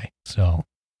bad guy. So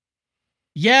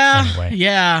anyway.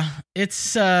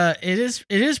 It's it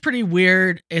is pretty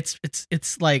weird. It's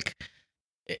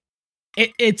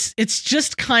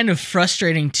just kind of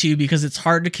frustrating too, because it's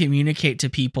hard to communicate to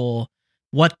people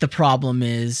what the problem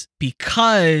is,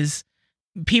 because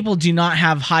people do not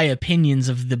have high opinions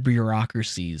of the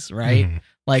bureaucracies, right?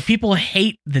 People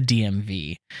hate the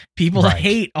DMV. People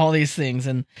hate all these things.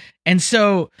 And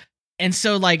so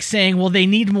saying, well, they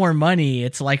need more money,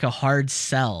 it's a hard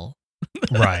sell.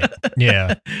 Right.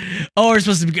 Yeah. We're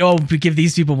supposed to give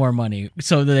these people more money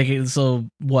so that they can, so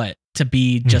what? To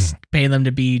be just pay them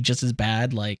to be just as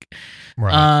bad, right.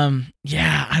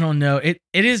 I don't know. It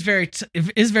is very tough.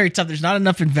 There's not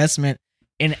enough investment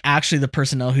in actually the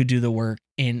personnel who do the work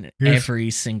in every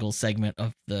single segment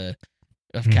of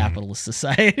capitalist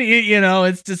society.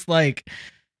 It's just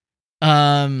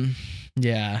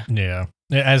Yeah. Yeah.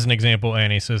 As an example,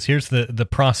 Annie says, here's the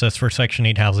process for Section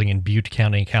 8 housing in Butte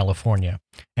County, California.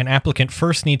 An applicant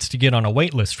first needs to get on a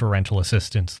wait list for rental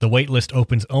assistance. The wait list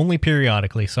opens only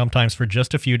periodically, sometimes for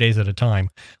just a few days at a time,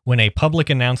 when a public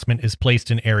announcement is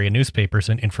placed in area newspapers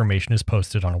and information is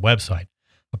posted on a website.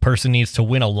 A person needs to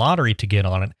win a lottery to get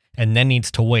on it and then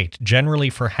needs to wait, generally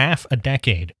for half a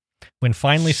decade. When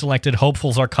finally selected,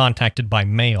 hopefuls are contacted by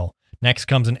mail. Next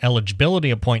comes an eligibility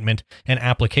appointment, an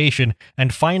application,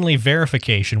 and finally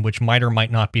verification, which might or might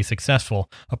not be successful,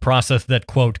 a process that,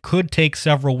 quote, could take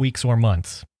several weeks or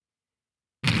months.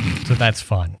 So that's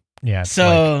fun. Yeah.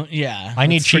 So, yeah. I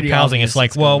need cheap housing. It's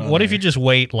like, well, what if you just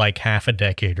wait like half a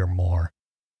decade or more?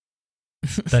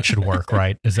 That should work,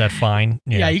 right? Is that fine?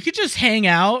 Yeah, you could just hang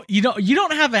out. You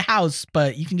don't have a house,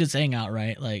 but you can just hang out,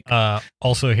 right? Like,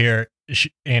 also here,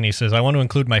 Annie says, I want to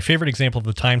include my favorite example of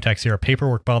the time tax era.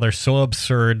 Paperwork bother so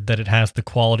absurd that it has the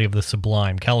quality of the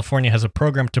sublime. California has a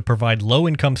program to provide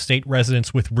low-income state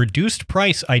residents with reduced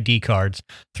price ID cards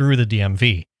through the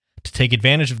DMV. To take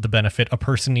advantage of the benefit, a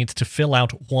person needs to fill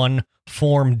out one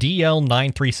Form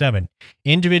DL-937.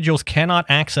 Individuals cannot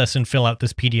access and fill out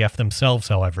this PDF themselves,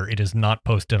 however. It is not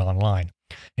posted online.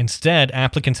 Instead,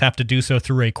 applicants have to do so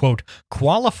through a, quote,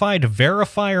 qualified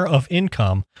verifier of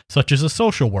income, such as a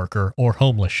social worker or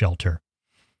homeless shelter.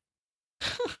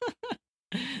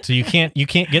 So you can't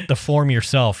get the form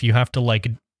yourself. You have to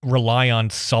like rely on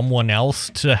someone else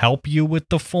to help you with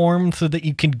the form so that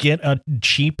you can get a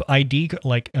cheap ID.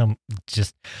 Like,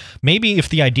 just maybe if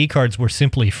the ID cards were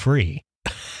simply free.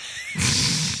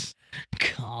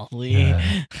 Golly.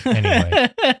 Anyway.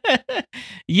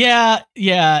 Yeah,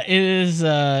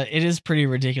 it is pretty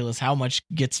ridiculous how much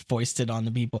gets foisted on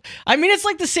the people. I mean, it's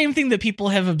like the same thing that people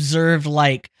have observed,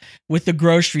 like with the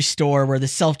grocery store, where the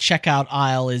self-checkout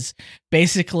aisle is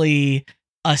basically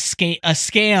a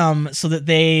scam so that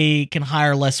they can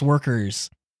hire less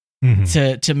workers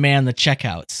to man the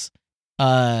checkouts.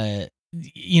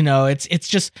 It's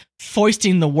just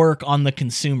foisting the work on the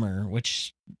consumer,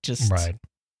 which just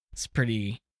it's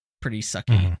pretty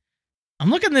sucky. I'm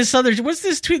looking at this other. What's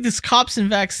this tweet? This cops and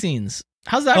vaccines.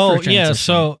 How's that? Oh for a transition?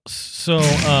 So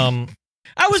the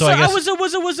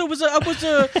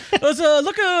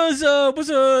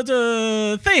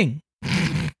thing.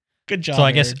 Good job. So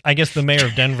I guess the mayor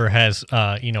of Denver has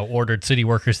ordered city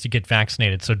workers to get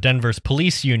vaccinated. So Denver's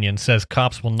police union says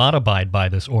cops will not abide by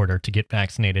this order to get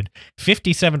vaccinated.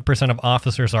 57% of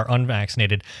officers are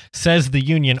unvaccinated. Says the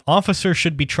union, officers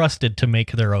should be trusted to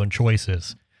make their own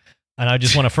choices. And I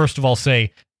just want to first of all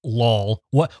say, lol,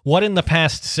 what in the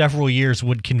past several years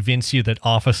would convince you that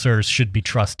officers should be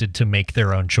trusted to make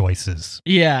their own choices?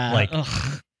 Yeah. Like,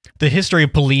 the history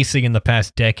of policing in the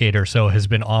past decade or so has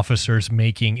been officers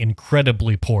making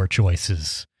incredibly poor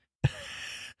choices.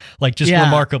 Like, just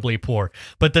remarkably poor.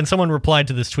 But then someone replied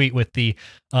to this tweet with the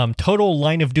total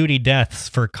line of duty deaths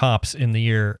for cops in the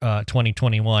year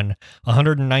 2021,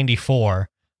 194.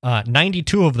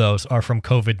 92 of those are from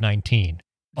COVID-19.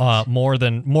 More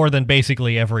than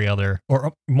basically every other,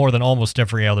 or more than almost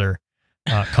every other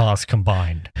cause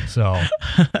combined. So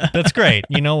that's great.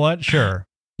 You know what? Sure.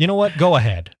 You know what? Go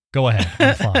ahead.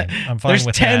 I'm fine. I'm fine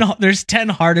with that. There's 10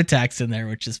 heart attacks in there,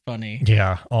 which is funny.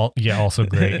 Yeah. Also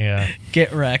great. Yeah.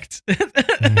 Get wrecked.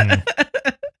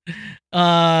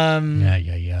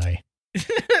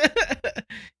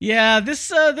 Yeah. This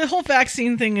the whole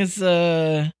vaccine thing is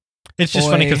It's just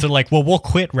funny because they're like, well, we'll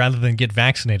quit rather than get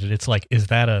vaccinated. It's like, is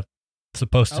that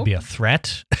supposed to be a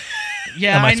threat?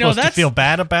 Yeah, Am I know. supposed to feel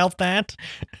bad about that?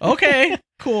 Okay,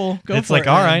 cool. It's like,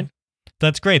 all right,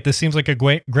 that's great. This seems like a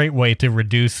great way to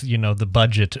reduce, the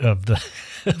budget of the.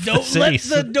 Don't let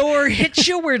the door hit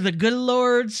you where the good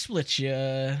Lord split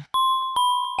you.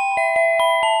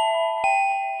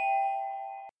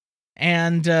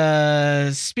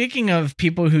 And speaking of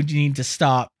people who need to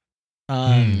stop,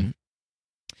 or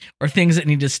things that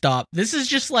need to stop, this is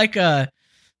just like I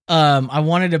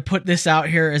wanted to put this out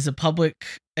here as a public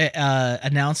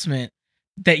announcement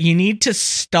that you need to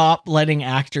stop letting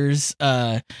actors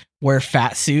wear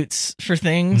fat suits for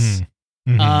things.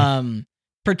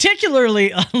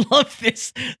 Particularly, I love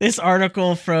this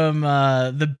article from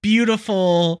the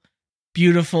beautiful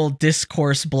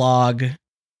Discourse blog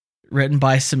written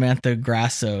by Samantha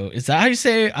Grasso. Is that how you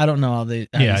say it? I don't know how you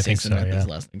say Samantha's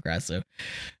last name, Grasso.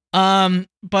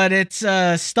 But it's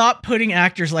stop putting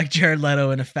actors like Jared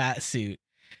Leto in a fat suit.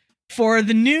 There's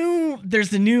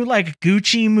the new like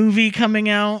Gucci movie coming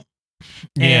out.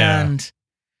 Yeah. And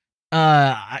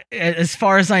as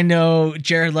far as I know,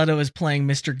 Jared Leto is playing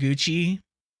Mr. Gucci.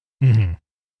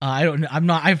 I don't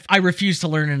know. I refuse to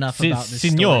learn enough about this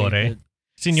Signore. story.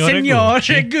 Signore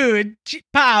Gucci.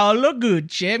 Paolo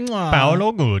Gucci.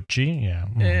 Paolo Gucci,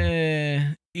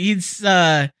 yeah.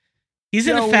 He's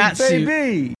in a fat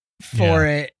suit for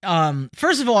it.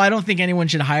 First of all, I don't think anyone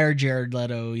should hire Jared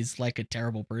Leto. He's like a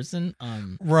terrible person.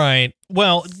 Right.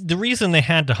 Well, the reason they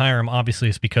had to hire him obviously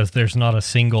is because there's not a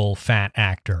single fat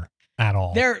actor at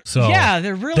all. There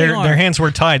really aren't. Their hands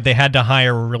were tied. They had to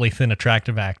hire a really thin,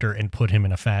 attractive actor and put him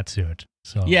in a fat suit.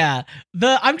 So yeah,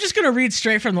 I'm just gonna read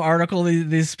straight from the article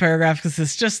these paragraphs because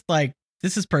it's just like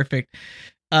this is perfect.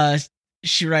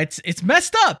 She writes, "It's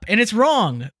messed up and it's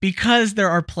wrong because there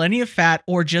are plenty of fat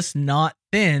or just not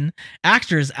thin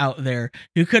actors out there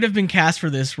who could have been cast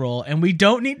for this role, and we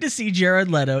don't need to see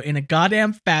Jared Leto in a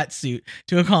goddamn fat suit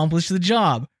to accomplish the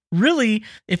job. Really,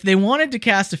 if they wanted to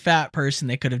cast a fat person,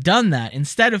 they could have done that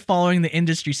instead of following the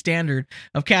industry standard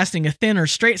of casting a thin or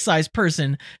straight-sized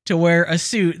person to wear a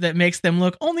suit that makes them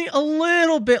look only a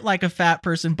little bit like a fat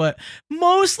person, but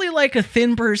mostly like a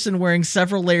thin person wearing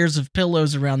several layers of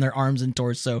pillows around their arms and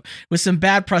torso with some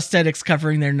bad prosthetics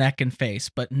covering their neck and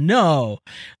face. But no,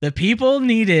 the people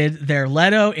needed their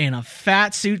Leto in a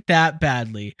fat suit that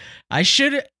badly. I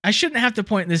shouldn't have to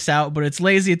point this out, but it's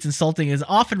lazy, it's insulting, it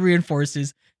often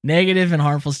reinforces negative and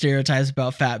harmful stereotypes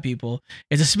about fat people.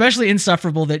 It's especially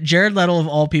insufferable that Jared Leto of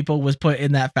all people was put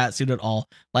in that fat suit at all.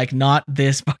 Like, not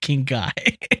this fucking guy."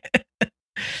 And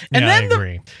yeah, then I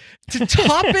agree. To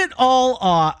top it all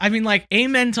off, I mean, like,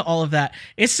 amen to all of that.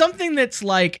 It's something that's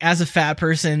like, as a fat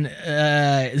person,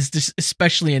 is just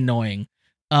especially annoying.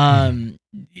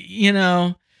 You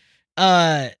know,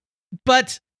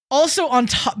 but also on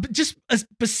top, just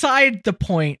beside the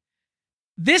point,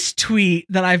 this tweet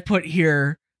that I've put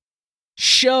here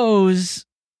shows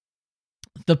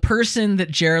the person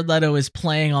that Jared Leto is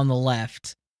playing on the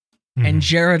left and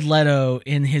Jared Leto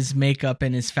in his makeup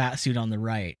and his fat suit on the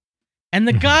right. And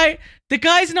the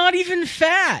guy's not even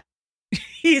fat.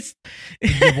 He's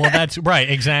well, that's right.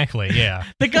 Exactly. Yeah.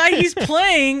 The guy he's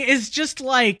playing is just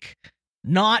like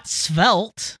not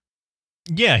svelte.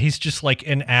 Yeah, he's just like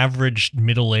an average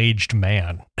middle-aged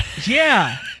man.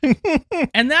 Yeah.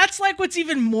 And that's like what's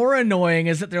even more annoying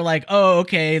is that they're like, "Oh,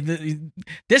 okay,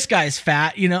 this guy's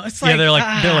fat," you know? It's like, yeah, they're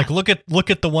like look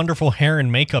at the wonderful hair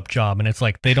and makeup job, and it's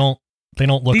like they don't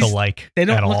look alike. They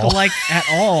don't at look all. alike at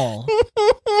all.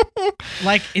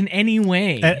 Like in any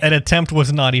way. An attempt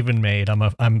was not even made.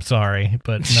 I'm sorry,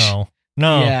 but no.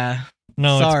 Yeah.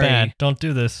 No, Sorry. It's bad. Don't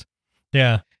do this.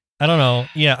 Yeah. I don't know.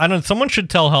 Yeah, someone should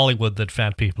tell Hollywood that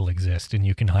fat people exist and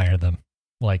you can hire them.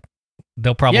 Like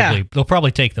they'll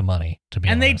probably take the money, to be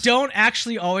honest. And they don't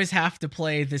actually always have to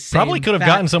play the same. Probably could have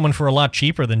gotten someone for a lot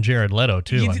cheaper than Jared Leto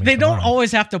too. They don't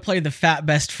always have to play the fat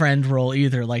best friend role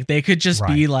either. Like they could just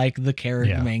be like the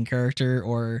main character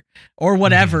or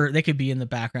whatever. They could be in the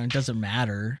background. It doesn't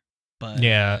matter. But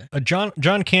yeah,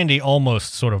 John Candy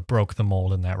almost sort of broke the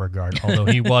mold in that regard. Although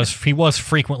he was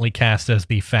frequently cast as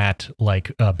the fat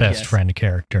best friend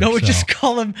character. No, we just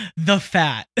call him the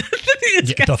fat.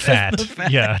 The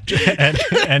fat. Yeah,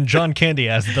 and John Candy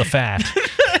as the fat.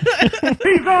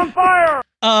 He's on fire.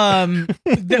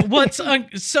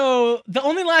 So the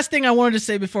only last thing I wanted to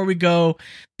say before we go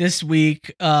this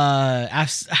week,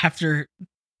 after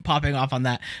popping off on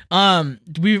that,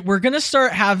 we're gonna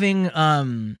start having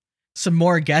some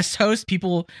more guest hosts.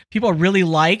 People really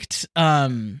liked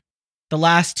the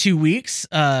last 2 weeks.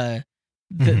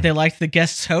 They liked the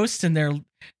guest hosts, and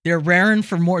they're raring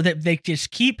for more. That they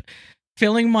just keep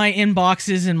filling my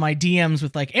inboxes and my DMs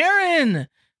with like, "Aaron,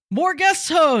 more guest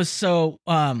hosts." So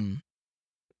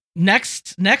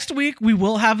next week we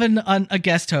will have a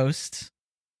guest host.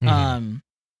 And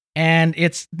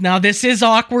it's now this is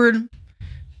awkward.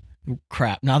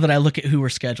 Crap. Now that I look at who we're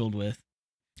scheduled with.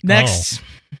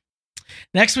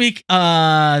 Next week,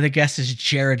 the guest is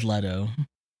Jared Leto.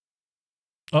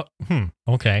 Oh,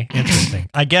 okay, interesting.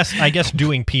 I guess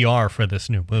doing PR for this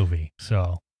new movie,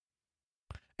 so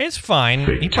it's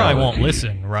fine. He probably won't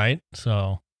listen, right?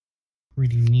 So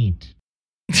pretty neat.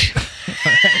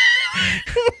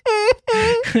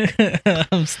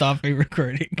 I'm stopping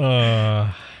recording.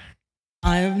 I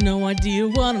have no idea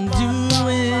what I'm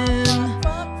doing.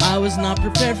 I was not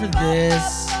prepared for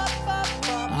this.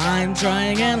 I'm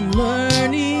trying and I'm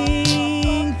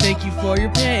learning. Thank you for your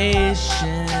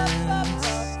patience.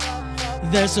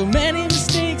 There's so many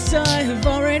mistakes I have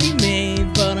already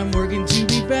made, but I'm working to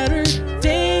be better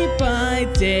day by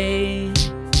day.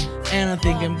 And I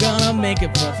think I'm gonna make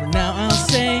it, but for now I'll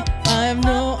say I have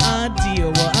no idea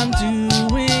what I'm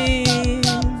doing.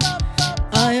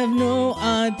 I have no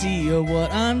idea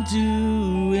what I'm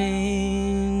doing.